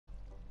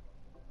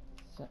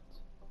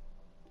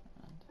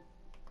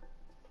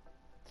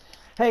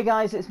Hey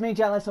guys, it's me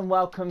Jealous and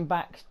welcome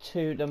back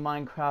to the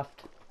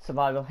Minecraft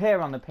Survival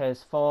here on the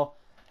PS4.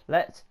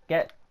 The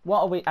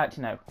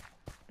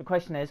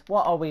question is,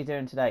 what are we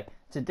doing today?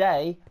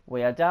 Today,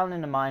 we are down in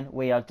the mine,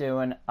 we are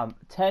doing a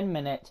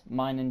 10-minute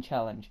mining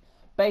challenge.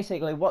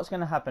 Basically, what's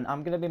going to happen,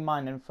 I'm going to be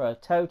mining for a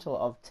total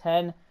of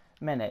 10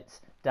 minutes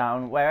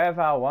down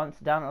wherever I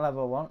want, down at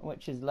level 1,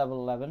 which is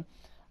level 11.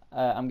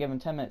 I'm given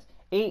 10 minutes.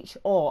 Each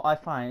ore I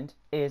find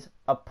is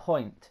a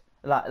point,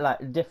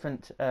 like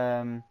different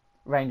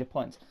range of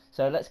points.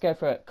 So let's go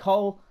for it.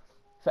 Coal,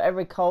 for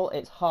every coal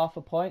it's half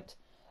a point.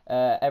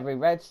 Every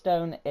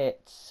redstone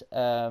it's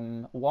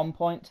 1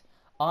 point.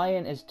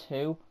 Iron is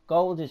 2,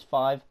 gold is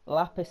 5,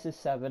 lapis is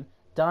 7,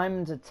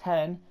 diamonds are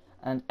 10,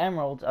 and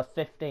emeralds are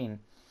 15.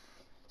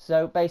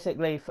 So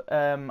basically,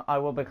 I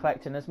will be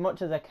collecting as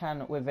much as I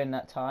can within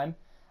that time,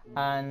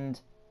 and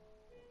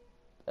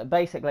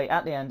basically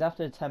at the end,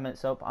 after the 10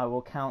 minutes up, I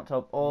will count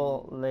up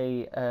all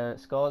the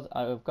scores.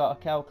 I've got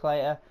a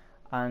calculator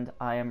and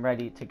I am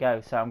ready to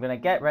go. So I'm going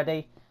to get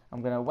ready,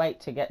 I'm going to wait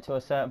to get to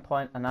a certain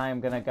point, and I am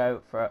going to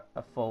go for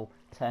a full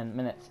 10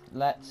 minutes.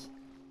 Let's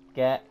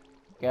get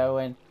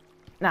going.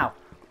 Now,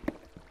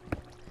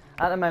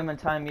 at the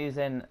moment I'm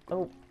using,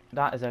 oh,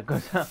 that is a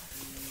good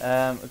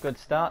a good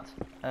start.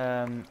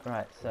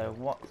 Right, so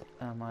what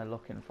am I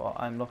looking for?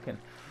 I'm looking,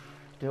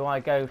 do I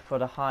go for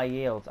the high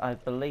yields? I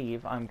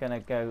believe I'm going to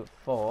go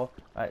for,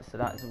 right, so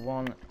that's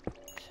 1,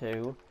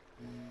 2,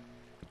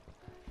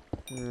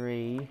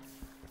 3.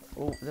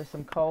 Oh, there's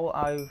some coal.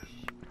 I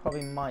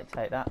probably might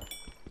take that.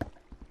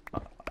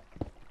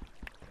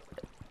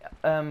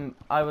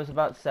 I was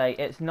about to say,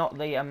 it's not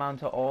the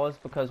amount of ores,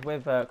 because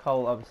with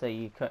coal obviously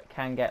you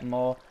can get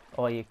more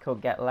or you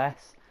could get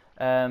less.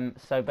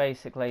 So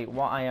basically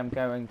what I am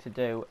going to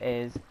do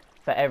is,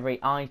 for every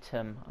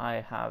item I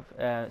have,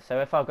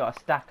 so if I've got a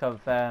stack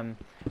of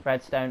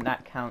redstone,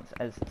 that counts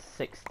as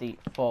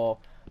 64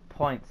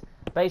 points.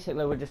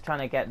 Basically we're just trying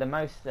to get the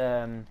most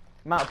amount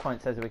of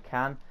points as we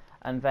can,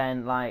 and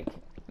then like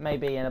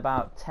maybe in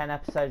about 10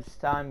 episodes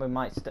time we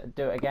might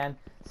do it again,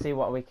 see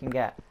what we can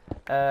get.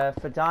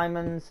 For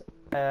diamonds,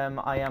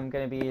 I am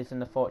going to be using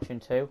the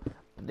Fortune 2.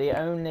 The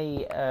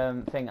only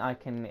thing I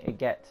can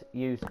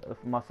use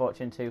my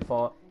Fortune 2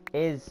 for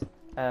is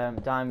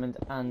diamond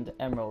and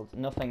emeralds,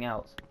 nothing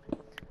else.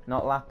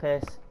 Not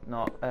lapis,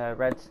 not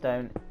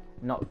redstone,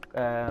 not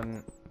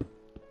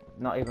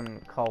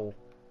even coal,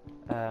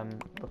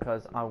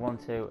 because I want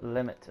to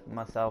limit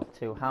myself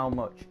to how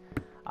much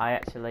I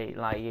actually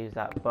use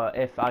that. But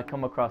if I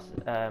come across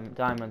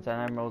diamonds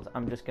and emeralds,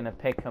 I'm just going to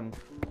pick them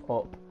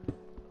up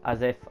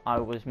as if I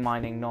was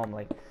mining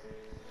normally.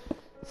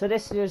 So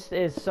this just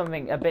is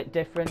something a bit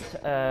different.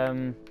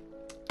 That's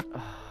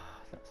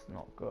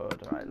not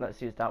good. Right,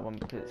 let's use that one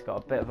because it's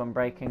got a bit of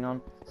unbreaking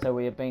on. So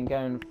we have been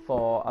going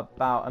for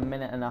about a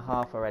minute and a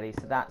half already,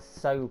 so that's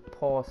so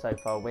poor so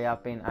far. We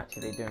have been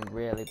actually doing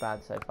really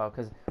bad so far,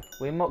 because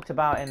we mucked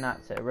about in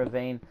that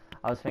ravine.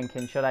 I was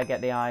thinking, should I get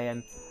the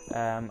iron?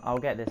 I'll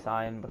get this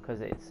iron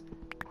because it's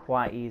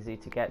quite easy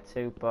to get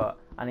to, but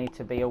I need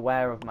to be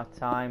aware of my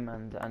time,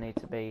 and I need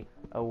to be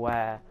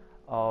aware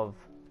of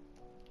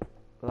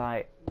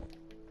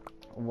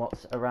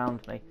what's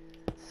around me.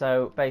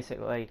 So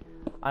basically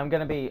I'm going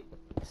to be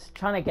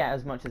trying to get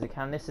as much as I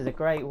can. This is a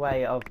great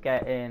way of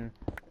getting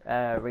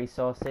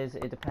resources.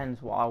 It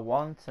depends what I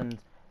want, and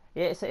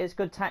it's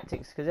good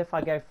tactics, because if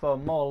I go for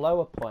more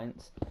lower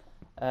points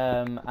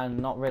and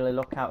not really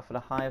look out for the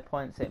higher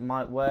points, it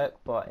might work,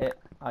 but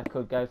I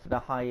could go for the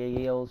higher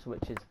yields,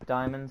 which is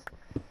diamonds.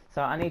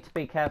 So I need to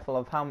be careful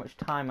of how much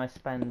time I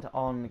spend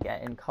on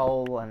getting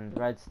coal and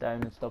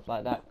redstone and stuff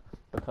like that,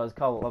 because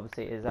coal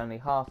obviously is only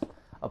half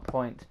a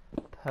point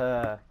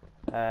per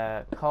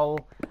coal,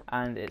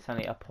 and it's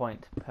only a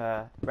point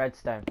per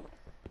redstone.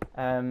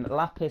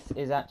 Lapis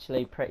is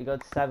actually pretty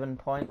good, 7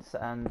 points,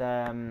 and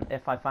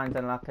if I find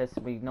a lapis,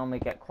 we normally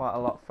get quite a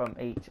lot from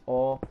each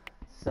ore.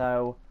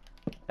 So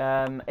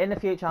in the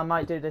future I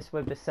might do this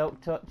with the silk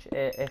touch.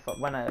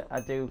 When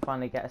I do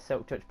finally get a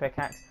silk touch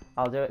pickaxe,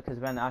 I'll do it, because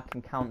then I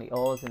can count the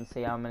ores and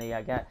see how many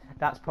I get.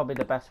 That's probably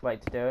the best way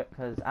to do it,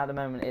 because at the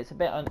moment it's a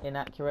bit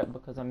inaccurate,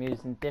 because I'm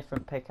using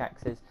different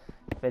pickaxes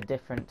for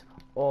different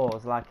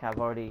ores, like I've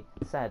already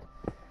said.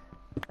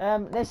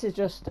 This is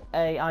just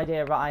an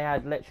idea that I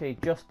had literally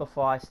just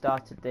before I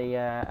started the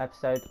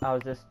episode. I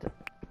was just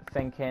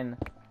thinking,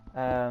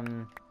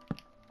 right,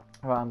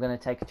 I'm going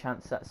to take a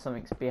chance that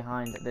something's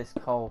behind this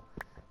coal.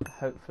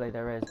 Hopefully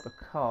there is,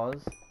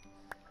 because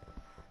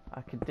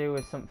I could do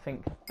with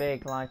something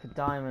big like a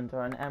diamond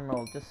or an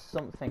emerald, just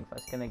something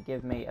that's going to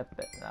give me a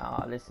bit.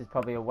 This is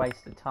probably a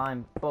waste of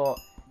time, but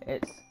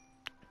it's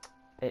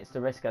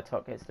the risk I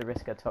took. It's the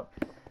risk I took.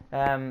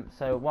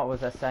 So what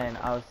was I saying?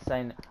 I was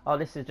saying, oh,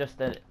 this is just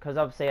because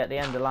obviously at the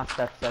end of last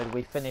episode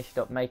we finished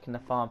up making the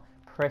farm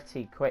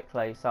pretty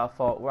quickly. So I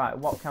thought, right,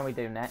 what can we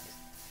do next?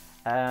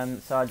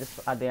 So I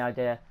just had the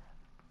idea.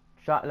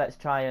 Let's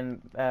try and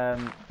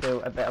do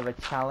a bit of a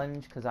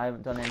challenge, because I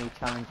haven't done any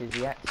challenges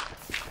yet.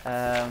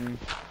 I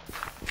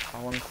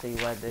want to see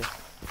where this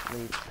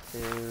leads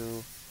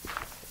to.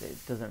 it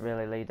doesn't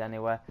really lead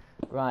anywhere.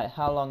 Right,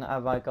 how long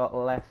have I got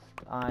left?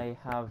 I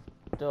have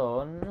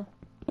done...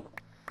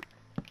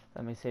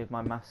 Let me see if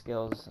my math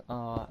skills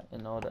are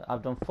in order.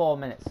 I've done 4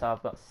 minutes, so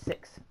I've got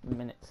 6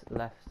 minutes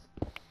left.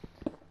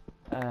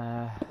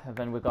 And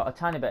then we've got a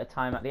tiny bit of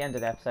time at the end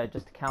of the episode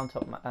just to count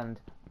up and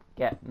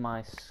get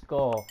my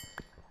score.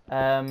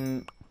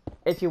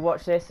 If you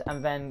watch this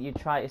and then you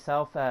try it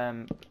yourself,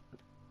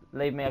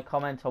 leave me a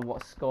comment on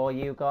what score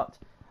you got.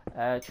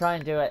 Try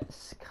and do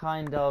it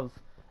kind of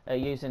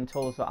using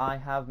tools that I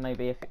have.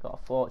 Maybe if you've got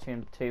a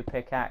Fortune 2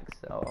 pickaxe,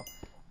 or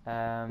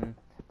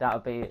that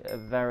would be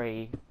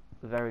very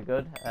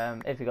good.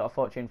 If you've got a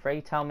Fortune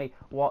 3, tell me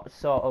what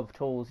sort of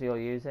tools you're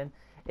using.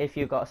 If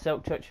you've got a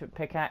Silk Touch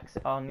pickaxe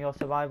on your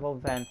survival,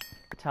 then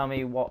tell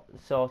me what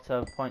sort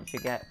of points you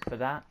get for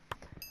that.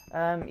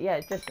 Yeah,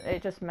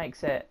 it just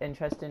makes it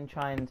interesting.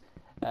 Try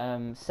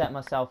and set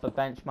myself a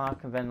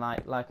benchmark, and then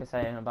like I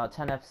say, in about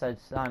 10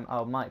 episodes time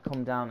I might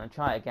come down and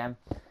try it again,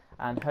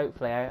 and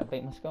hopefully I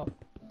beat my score.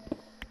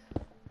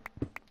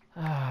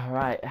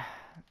 Right,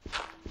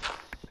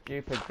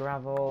 stupid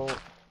gravel,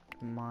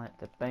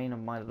 the bane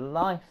of my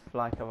life,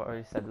 like I've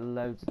already said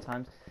loads of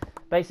times.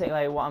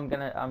 Basically what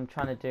I'm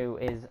trying to do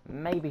is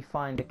maybe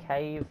find a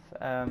cave,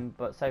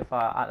 but so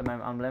far at the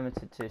moment I'm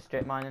limited to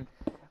strip mining,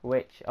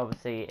 which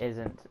obviously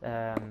isn't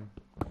that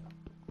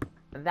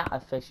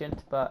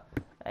efficient, but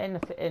in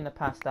the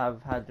past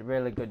I've had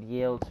really good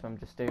yields from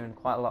just doing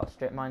quite a lot of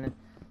strip mining,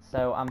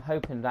 so I'm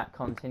hoping that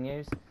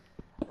continues.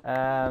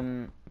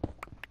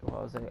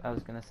 What was it I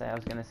was going to say? I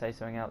was going to say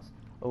something else.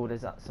 Oh,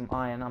 there's some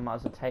iron. I might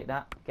as well take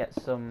that. Get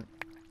some.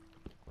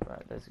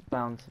 Right, there's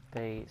bound to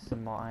be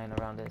some more iron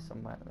around here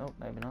somewhere. Oh,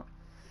 maybe not.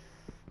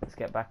 Let's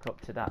get back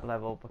up to that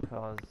level,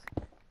 because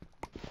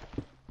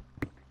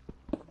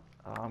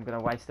I'm going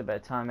to waste a bit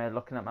of time here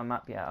looking at my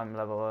map. Yeah, I'm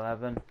level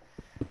 11.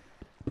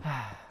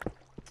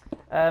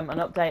 An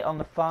update on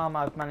the farm.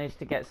 I've managed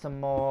to get some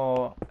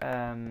more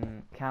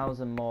cows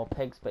and more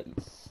pigs, but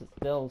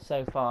still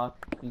so far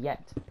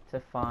yet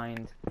to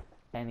find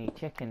any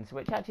chickens,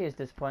 which actually is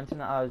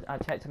disappointing. I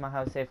checked in my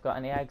house to see if I've got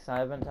any eggs. I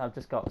haven't. I've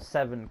just got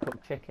 7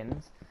 cooked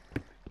chickens,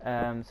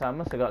 so I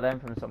must have got them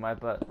from somewhere,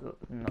 but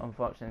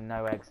unfortunately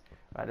no eggs.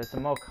 Right, there's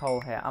some more coal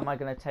here. Am I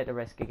going to take the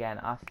risk again?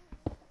 I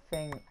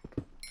think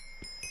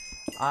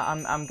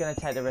I'm going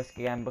to take the risk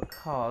again,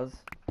 because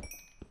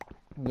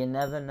you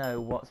never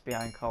know what's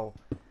behind coal.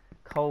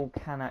 Coal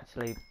can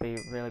actually be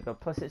really good.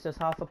 Plus it's just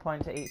half a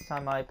point each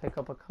time I pick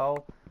up a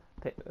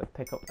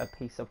pick up a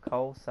piece of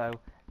coal, so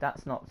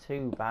that's not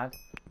too bad.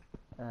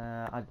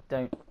 I'm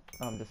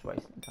just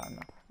wasting time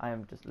now. I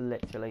am just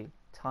literally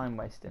time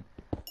wasting.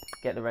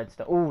 Get the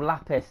redstone. Oh,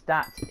 lapis,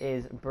 that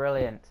is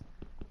brilliant.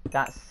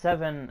 That's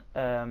 7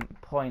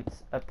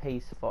 points a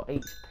piece for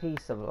each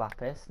piece of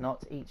lapis,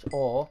 not each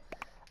ore,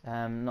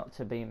 not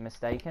to be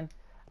mistaken.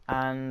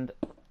 And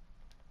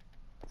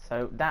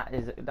so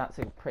that's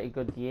a pretty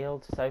good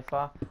yield so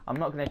far. I'm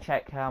not going to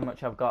check how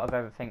much I've got of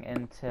everything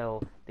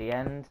until the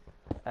end.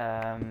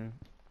 How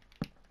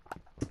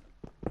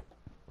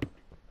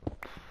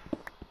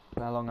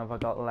long have I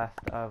got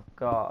left? I've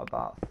got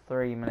about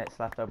 3 minutes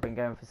left. I've been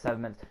going for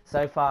 7 minutes.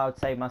 So far I would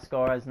say my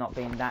score has not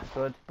been that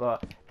good,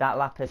 but that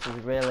lapis has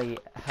really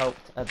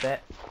helped a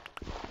bit.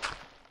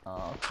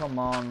 Oh, come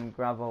on,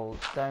 gravel.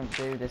 Don't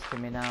do this to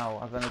me now.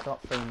 I've only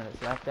got 3 minutes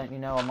left. Don't you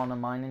know I'm on a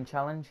mining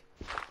challenge?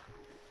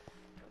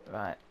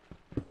 Right.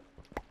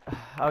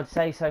 I would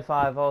say so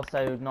far I've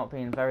also not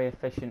been very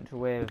efficient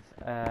with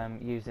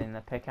using the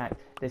pickaxe.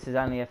 This is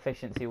only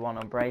efficiency 1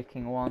 or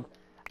breaking 1.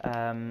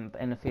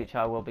 In the future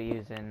I will be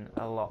using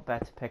a lot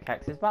better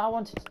pickaxes, but I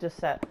wanted to just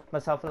set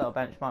myself a little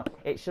benchmark.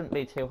 It shouldn't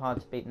be too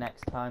hard to beat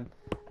next time,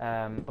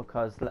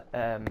 because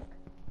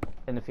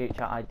in the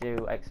future I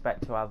do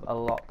expect to have a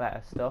lot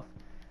better stuff.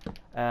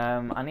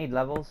 I need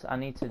levels. I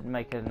need to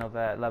make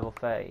another level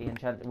 30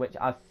 enchant, which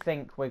I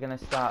think we're going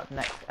to start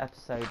next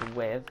episode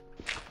with,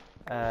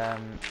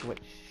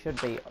 which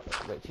should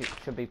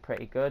be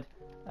pretty good,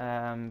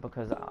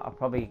 because I'll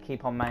probably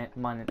keep on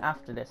mining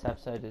after this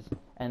episode is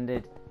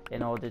ended,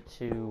 in order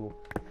to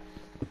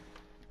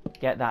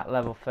get that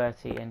level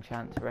 30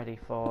 enchant ready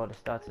for the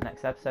start of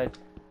next episode.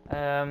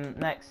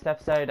 Next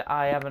episode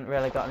I haven't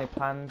really got any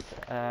plans.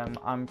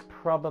 I'm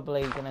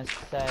probably gonna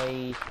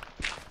say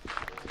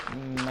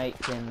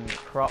making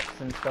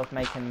crops and stuff,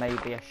 making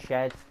maybe a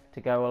shed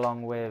to go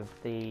along with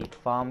the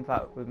farm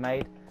that we've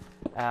made.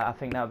 I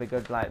think that would be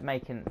good, like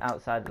making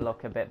outside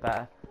look a bit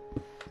better.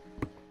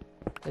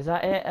 Is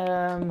that it?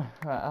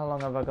 Right, how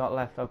long have I got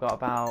left? I've got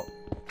about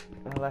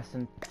less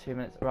than 2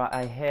 minutes. Right,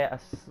 I hear a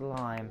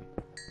slime.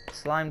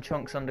 Slime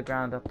chunks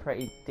underground are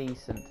pretty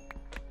decent.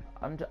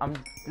 I'm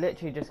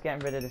literally just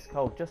getting rid of this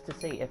coal just to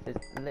see if there's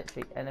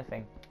literally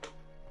anything.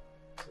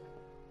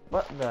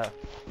 What the?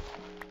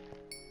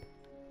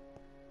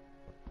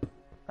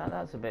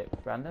 That's a bit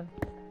random.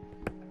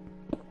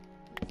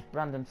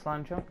 Random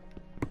slime chunk.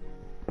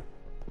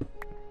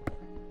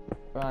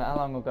 Right, how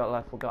long we've got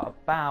left? We've got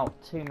about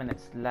 2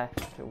 minutes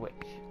left, which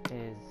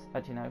is...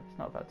 Actually, no, it's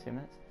not about 2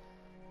 minutes.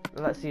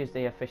 Let's use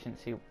the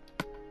efficiency.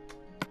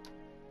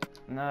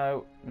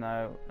 No,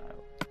 no, no.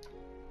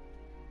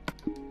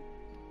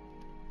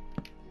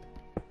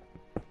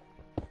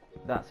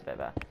 That's a bit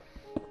better.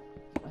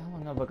 How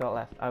long have I got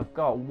left? I've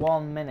got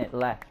 1 minute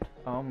left.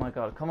 Oh my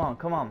god, come on,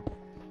 come on.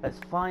 Let's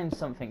find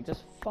something.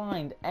 Just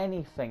find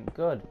anything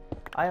good.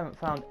 I haven't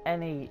found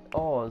any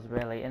ores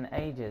really in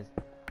ages.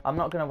 I'm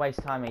not going to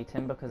waste time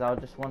eating because I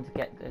just want to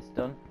get this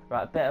done.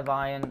 Right, a bit of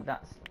iron.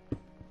 That's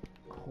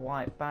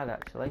quite bad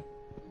actually,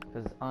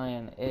 because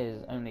iron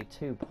is only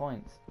 2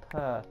 points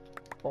per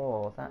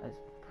ore. That is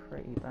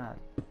pretty bad.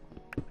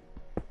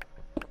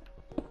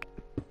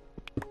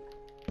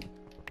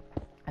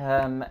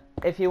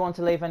 If you want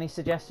to leave any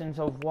suggestions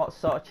of what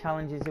sort of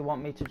challenges you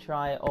want me to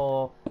try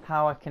or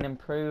how I can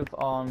improve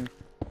on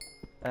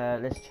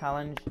this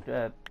challenge,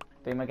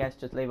 be my guest,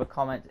 just leave a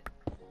comment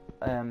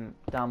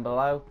down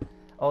below.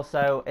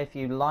 Also, if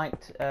you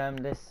liked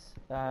this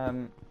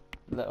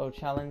little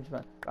challenge,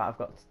 right, I've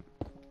got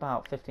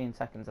about 15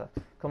 seconds left.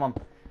 Come on,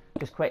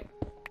 just quick,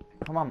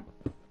 come on.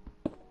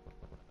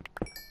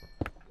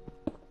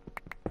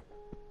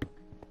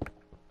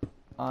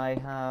 I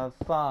have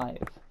 5,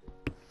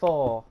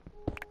 4,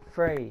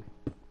 3,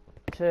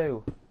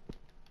 2,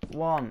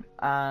 1,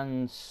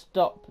 and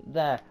stop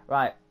there.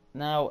 Right,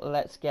 now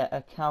let's get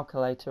a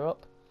calculator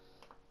up.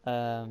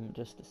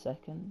 Just a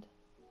second.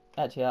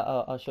 Actually,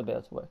 I should be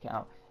able to work it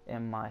out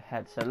in my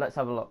head. So let's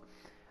have a look.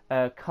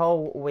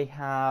 Coal, we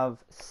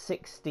have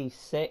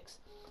 66,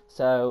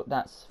 so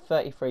that's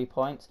 33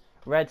 points.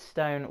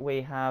 Redstone,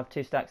 we have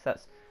 2 stacks,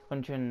 that's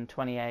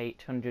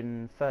 128,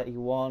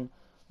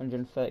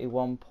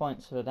 131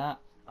 points for that.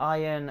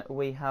 Iron,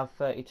 we have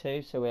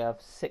 32, so we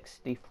have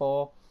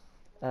 64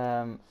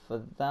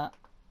 for that.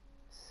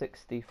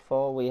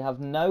 64. We have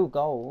no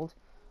gold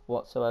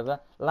whatsoever.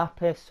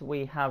 Lapis,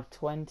 we have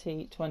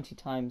 20. 20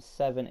 times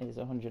 7 is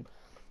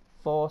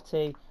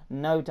 140.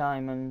 No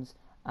diamonds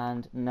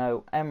and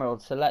no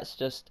emeralds. So let's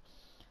just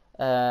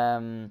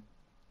work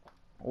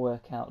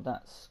out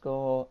that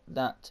score.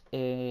 That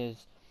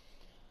is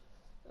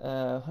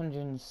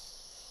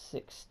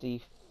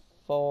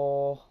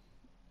 164.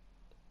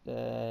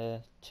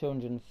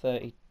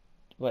 230.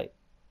 Wait.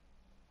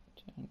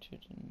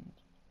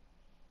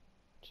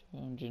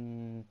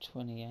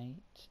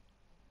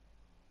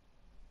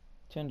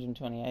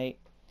 228.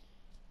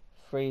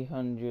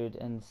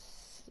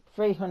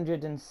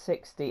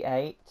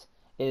 368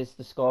 is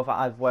the score that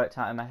I've worked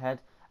out in my head.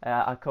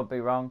 I could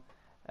be wrong.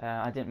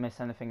 I didn't miss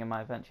anything in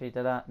my inventory,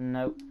 did I?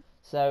 Nope.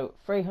 So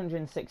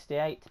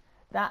 368.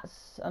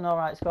 That's an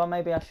alright score.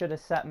 Maybe I should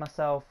have set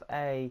myself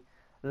a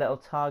little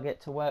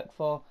target to work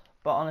for.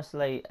 But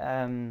honestly,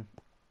 that's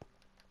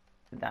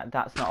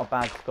not a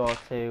bad score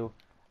to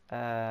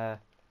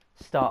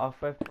start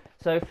off with.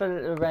 So for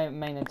the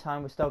remaining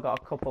time, we've still got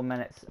a couple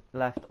minutes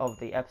left of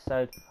the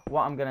episode.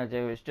 What I'm going to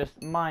do is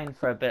just mine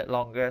for a bit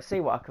longer, see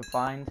what I can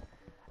find,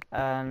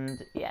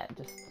 and yeah,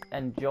 just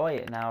enjoy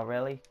it now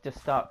really. Just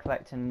start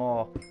collecting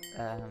more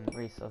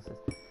resources.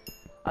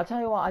 I'll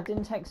tell you what, I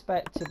didn't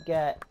expect to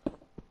get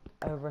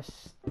over a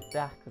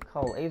stack of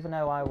coal, even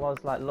though I was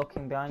like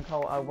looking behind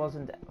coal. I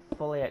wasn't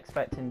fully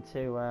expecting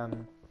to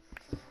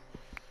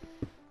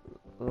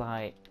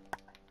like,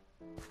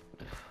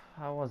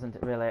 I wasn't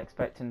really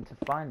expecting to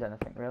find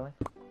anything really.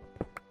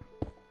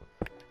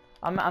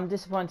 I'm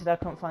disappointed I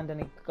couldn't find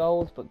any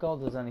gold, but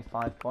gold was only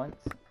 5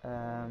 points.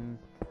 I'm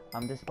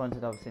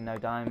disappointed obviously no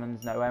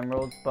diamonds, no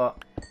emeralds,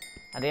 but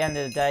at the end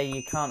of the day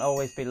you can't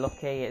always be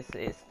lucky.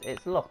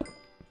 It's luck.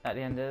 At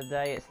the end of the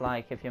day, it's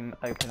like if you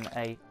open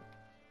a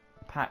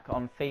pack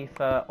on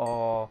FIFA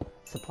or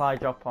supply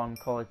drop on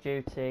Call of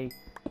Duty,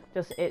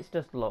 it's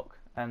just luck,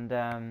 and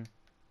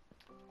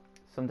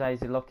some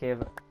days you're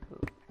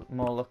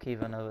more lucky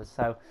than others.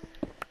 So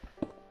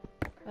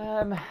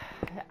I'm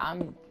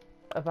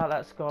about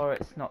that score.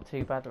 It's not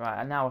too bad, right?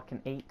 And now I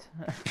can eat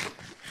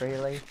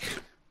freely.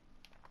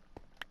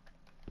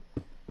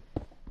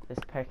 This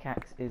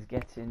pickaxe is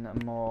getting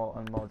more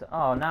and more.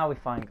 Oh, now we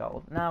find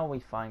gold. Now we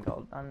find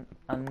gold. And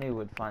I knew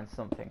we'd find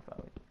something for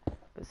it.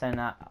 But saying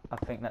that, I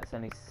think that's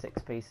only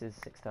 6 pieces,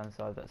 6 times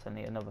 5, that's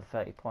only another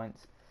 30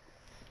 points.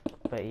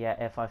 But yeah,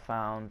 if I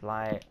found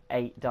like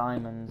 8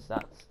 diamonds,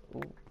 that's...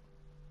 Ooh.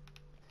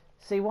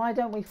 See, why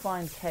don't we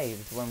find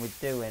caves when we're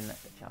doing the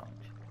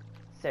challenge?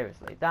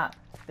 Seriously,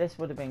 this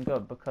would have been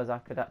good, because I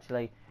could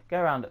actually go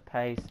around at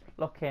pace,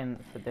 looking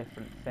for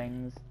different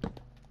things.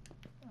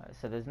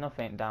 So there's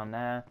nothing down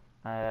there.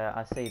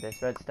 I see this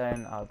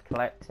redstone, I would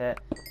collect it,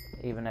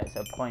 even though it's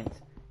a point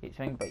each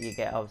thing, but you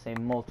get obviously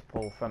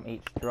multiple from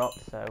each drop,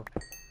 so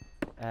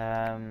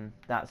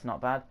that's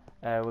not bad.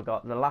 We've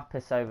got the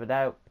lapis over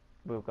there,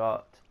 we've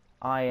got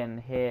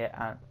iron here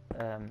and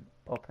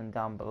up and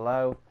down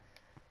below.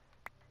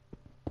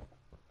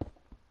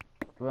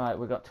 Right,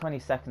 we've got 20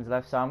 seconds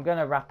left, so I'm going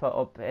to wrap it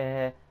up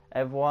here,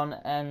 everyone,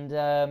 and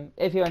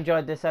if you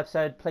enjoyed this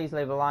episode, please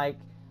leave a like,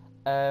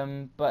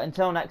 but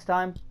until next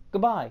time,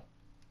 goodbye.